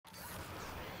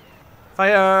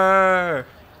Fire!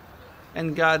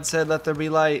 And God said, let there be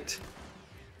light.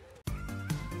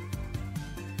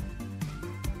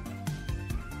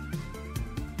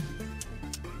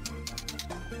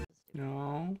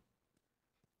 No.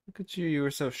 Look at you. You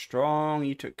were so strong.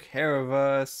 You took care of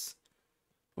us.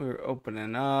 We were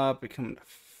opening up, becoming a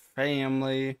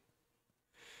family.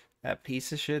 That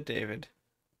piece of shit, David.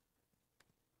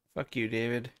 Fuck you,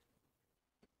 David.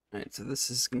 Alright, so this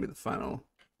is gonna be the final.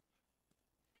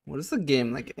 What is the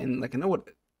game like? Like I know what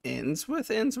it ends with,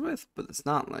 but it's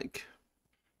not like.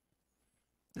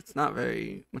 It's not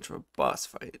very much of a boss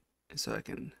fight. So I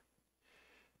can.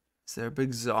 Is there a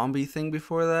big zombie thing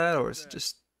before that, or is it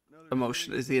just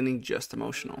emotion? Is the ending just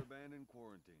emotional?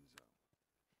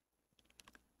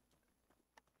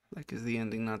 Like, is the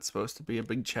ending not supposed to be a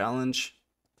big challenge?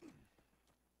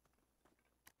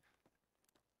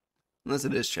 Unless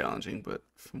it is challenging, but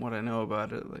from what I know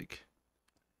about it, like,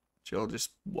 Jill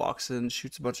just walks in,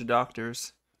 shoots a bunch of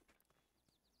doctors,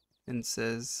 and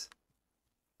says,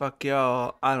 "Fuck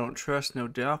y'all, I don't trust no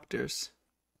doctors."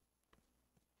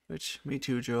 Which, me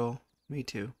too, Joel. Me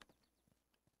too.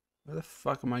 Where the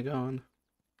fuck am I going?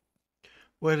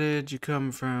 Where did you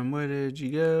come from? Where did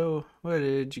you go? Where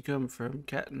did you come from,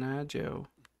 Cat and I Joe?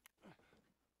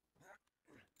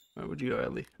 Where would you go,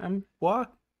 Ellie? I'm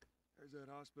walk. There's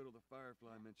that hospital the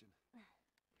Firefly mentioned.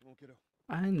 Come on, kiddo.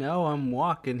 I know I'm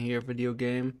walking here, video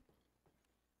game.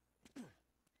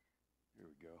 Here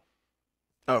we go.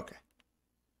 Okay.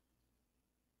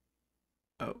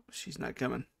 Oh, she's not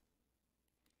coming.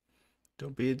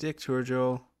 Don't be a dick to her,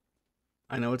 Joel.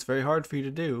 I know it's very hard for you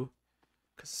to do,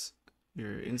 because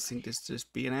your instinct is to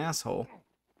just be an asshole.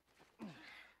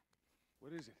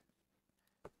 What is it?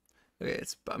 Okay,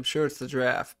 I'm sure it's the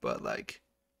giraffe, but like,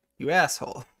 you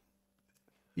asshole.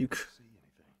 You. See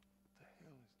anything? What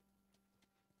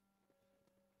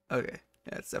the hell is? Okay,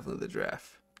 yeah, it's definitely the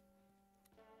giraffe.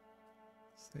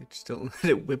 So just don't let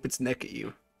it whip its neck at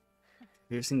you. Have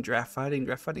you ever seen giraffe fighting?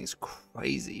 Giraffe fighting is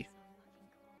crazy.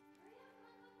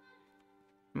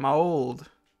 I'm old.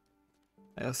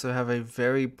 I also have a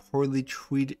very poorly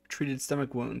treated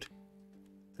stomach wound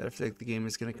that I feel like the game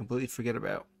is going to completely forget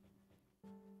about.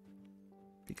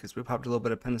 Because we popped a little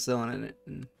bit of penicillin in it,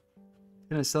 and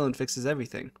penicillin fixes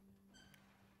everything.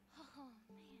 Oh,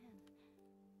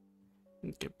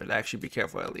 man. Okay, but actually be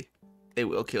careful, Ellie. They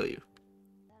will kill you.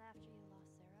 That after you lost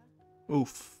Sarah?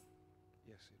 Oof.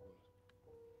 Yes, it was.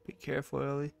 Be careful,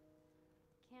 Ellie.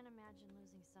 Can't imagine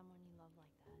losing someone you love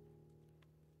like that.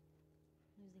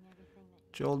 Losing everything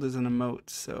that you Joel doesn't emote,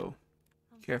 so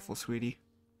I'm careful, sorry. sweetie.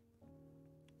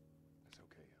 That's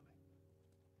okay,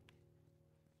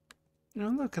 Ellie.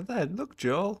 You know, look at that. Look,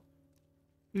 Joel.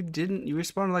 You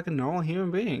responded like a normal human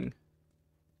being.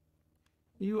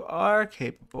 You are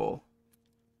capable.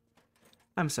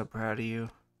 I'm so proud of you.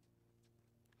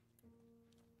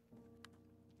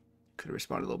 Could have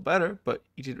responded a little better, but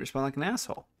you didn't respond like an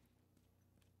asshole.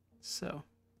 So,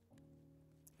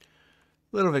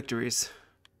 little victories.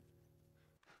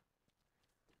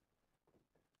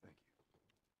 Thank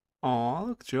you. Aw,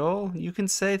 look, Joel. You can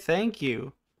say thank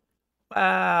you.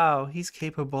 Wow, he's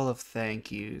capable of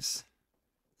thank yous.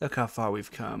 Look how far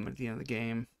we've come at the end of the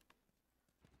game.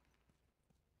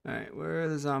 Alright, where are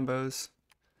the zombos?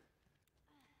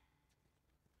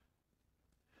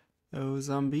 Those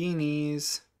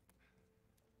zombinis.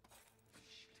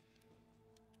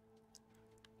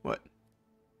 What?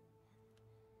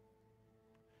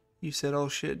 You said oh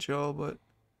shit, Joel, but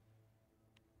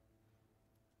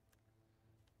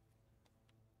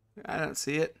I don't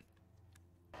see it.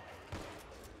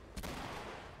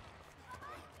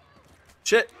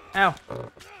 Shit! Ow!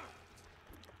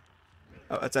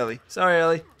 Oh, that's Ellie. Sorry,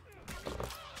 Ellie.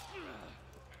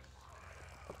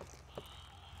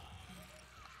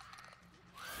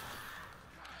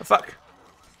 Oh, fuck.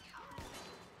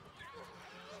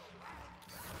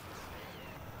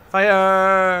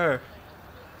 Fire!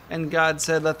 And God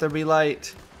said, let there be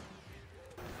light.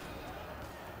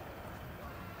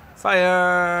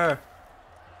 Fire!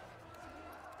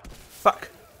 Fuck.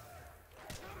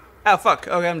 Ow, fuck.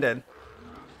 Okay, I'm dead.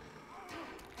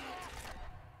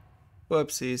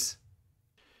 Whoopsies.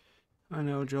 I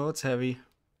know, Joel, it's heavy.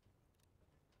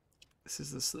 This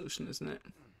is the solution, isn't it?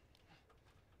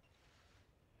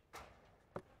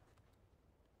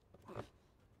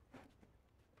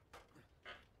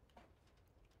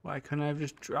 Why couldn't I have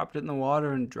just dropped it in the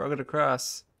water and drug it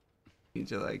across? Need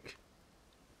to, like,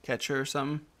 catch her or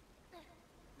something?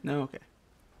 No? Okay.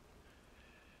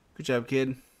 Good job,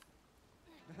 kid.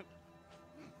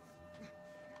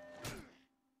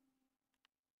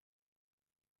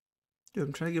 Dude,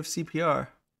 I'm trying to give CPR.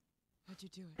 How'd you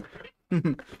do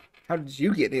it? How did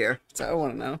you get here? That's what I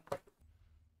want to know.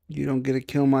 You don't get to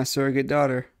kill my surrogate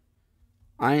daughter.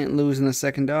 I ain't losing a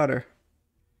second daughter.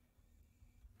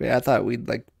 But yeah, I thought we'd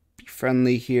like be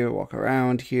friendly here, walk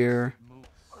around here.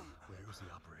 Where's the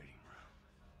operating room?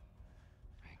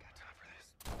 I ain't got time for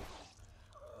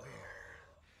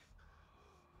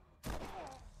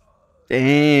this.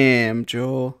 Damn,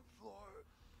 Joel.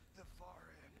 The far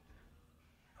end.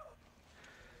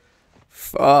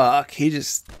 Fuck, he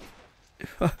just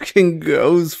fucking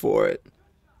goes for it.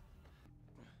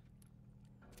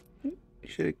 You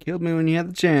should have killed me when you had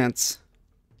the chance.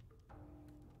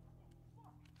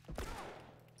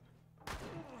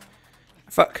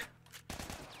 Fuck.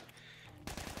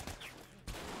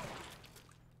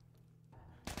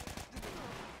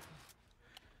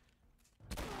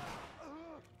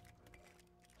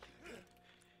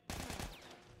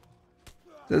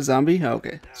 Is that a zombie? Oh,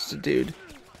 okay, it's just a dude.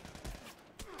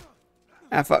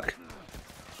 Ah, fuck.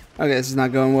 Okay, this is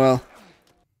not going well.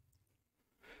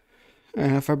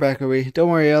 Alright, how far back are we? Don't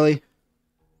worry, Ellie.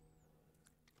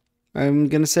 I'm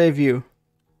gonna save you.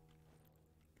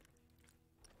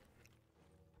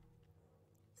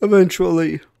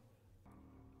 Eventually.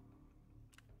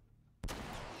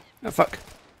 Oh, fuck.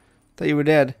 Thought you were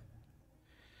dead.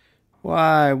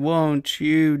 Why won't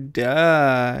you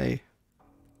die?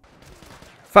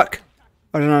 Fuck.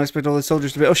 I did not expect all the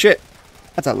soldiers to be. Oh, shit.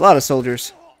 That's a lot of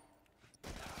soldiers.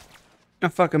 Oh,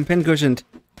 fuck. I'm pincushioned.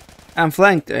 I'm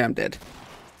flanked. I'm dead.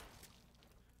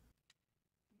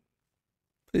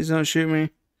 Please don't shoot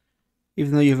me.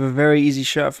 Even though you have a very easy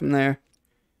shot from there.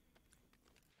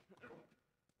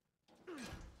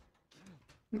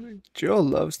 Joel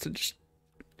loves to just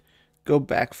go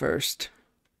back first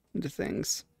into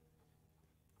things.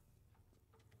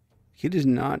 He does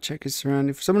not check his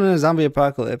surroundings. For someone in a zombie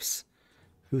apocalypse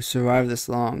who survived this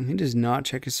long, he does not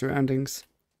check his surroundings.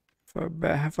 How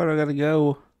far do I gotta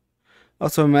go?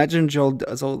 Also, imagine Joel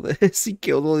does all this. He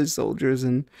killed all these soldiers,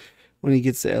 and when he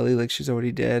gets to Ellie, like, she's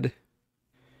already dead.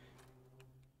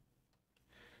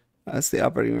 That's the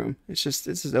operating room. It's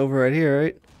just over right here,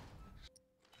 right?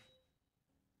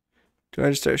 Do I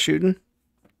just start shooting?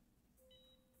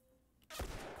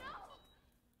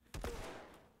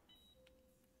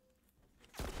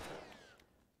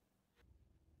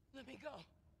 Let me go.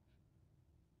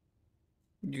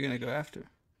 You're gonna go after?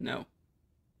 No.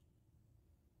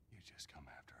 You just come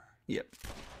after her. Yep.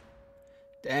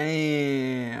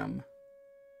 Damn.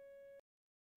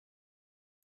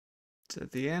 Is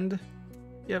that the end?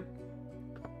 Yep.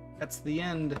 That's the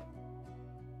end.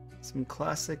 Some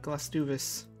classic Las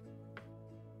Duvas.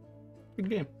 Good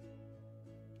game.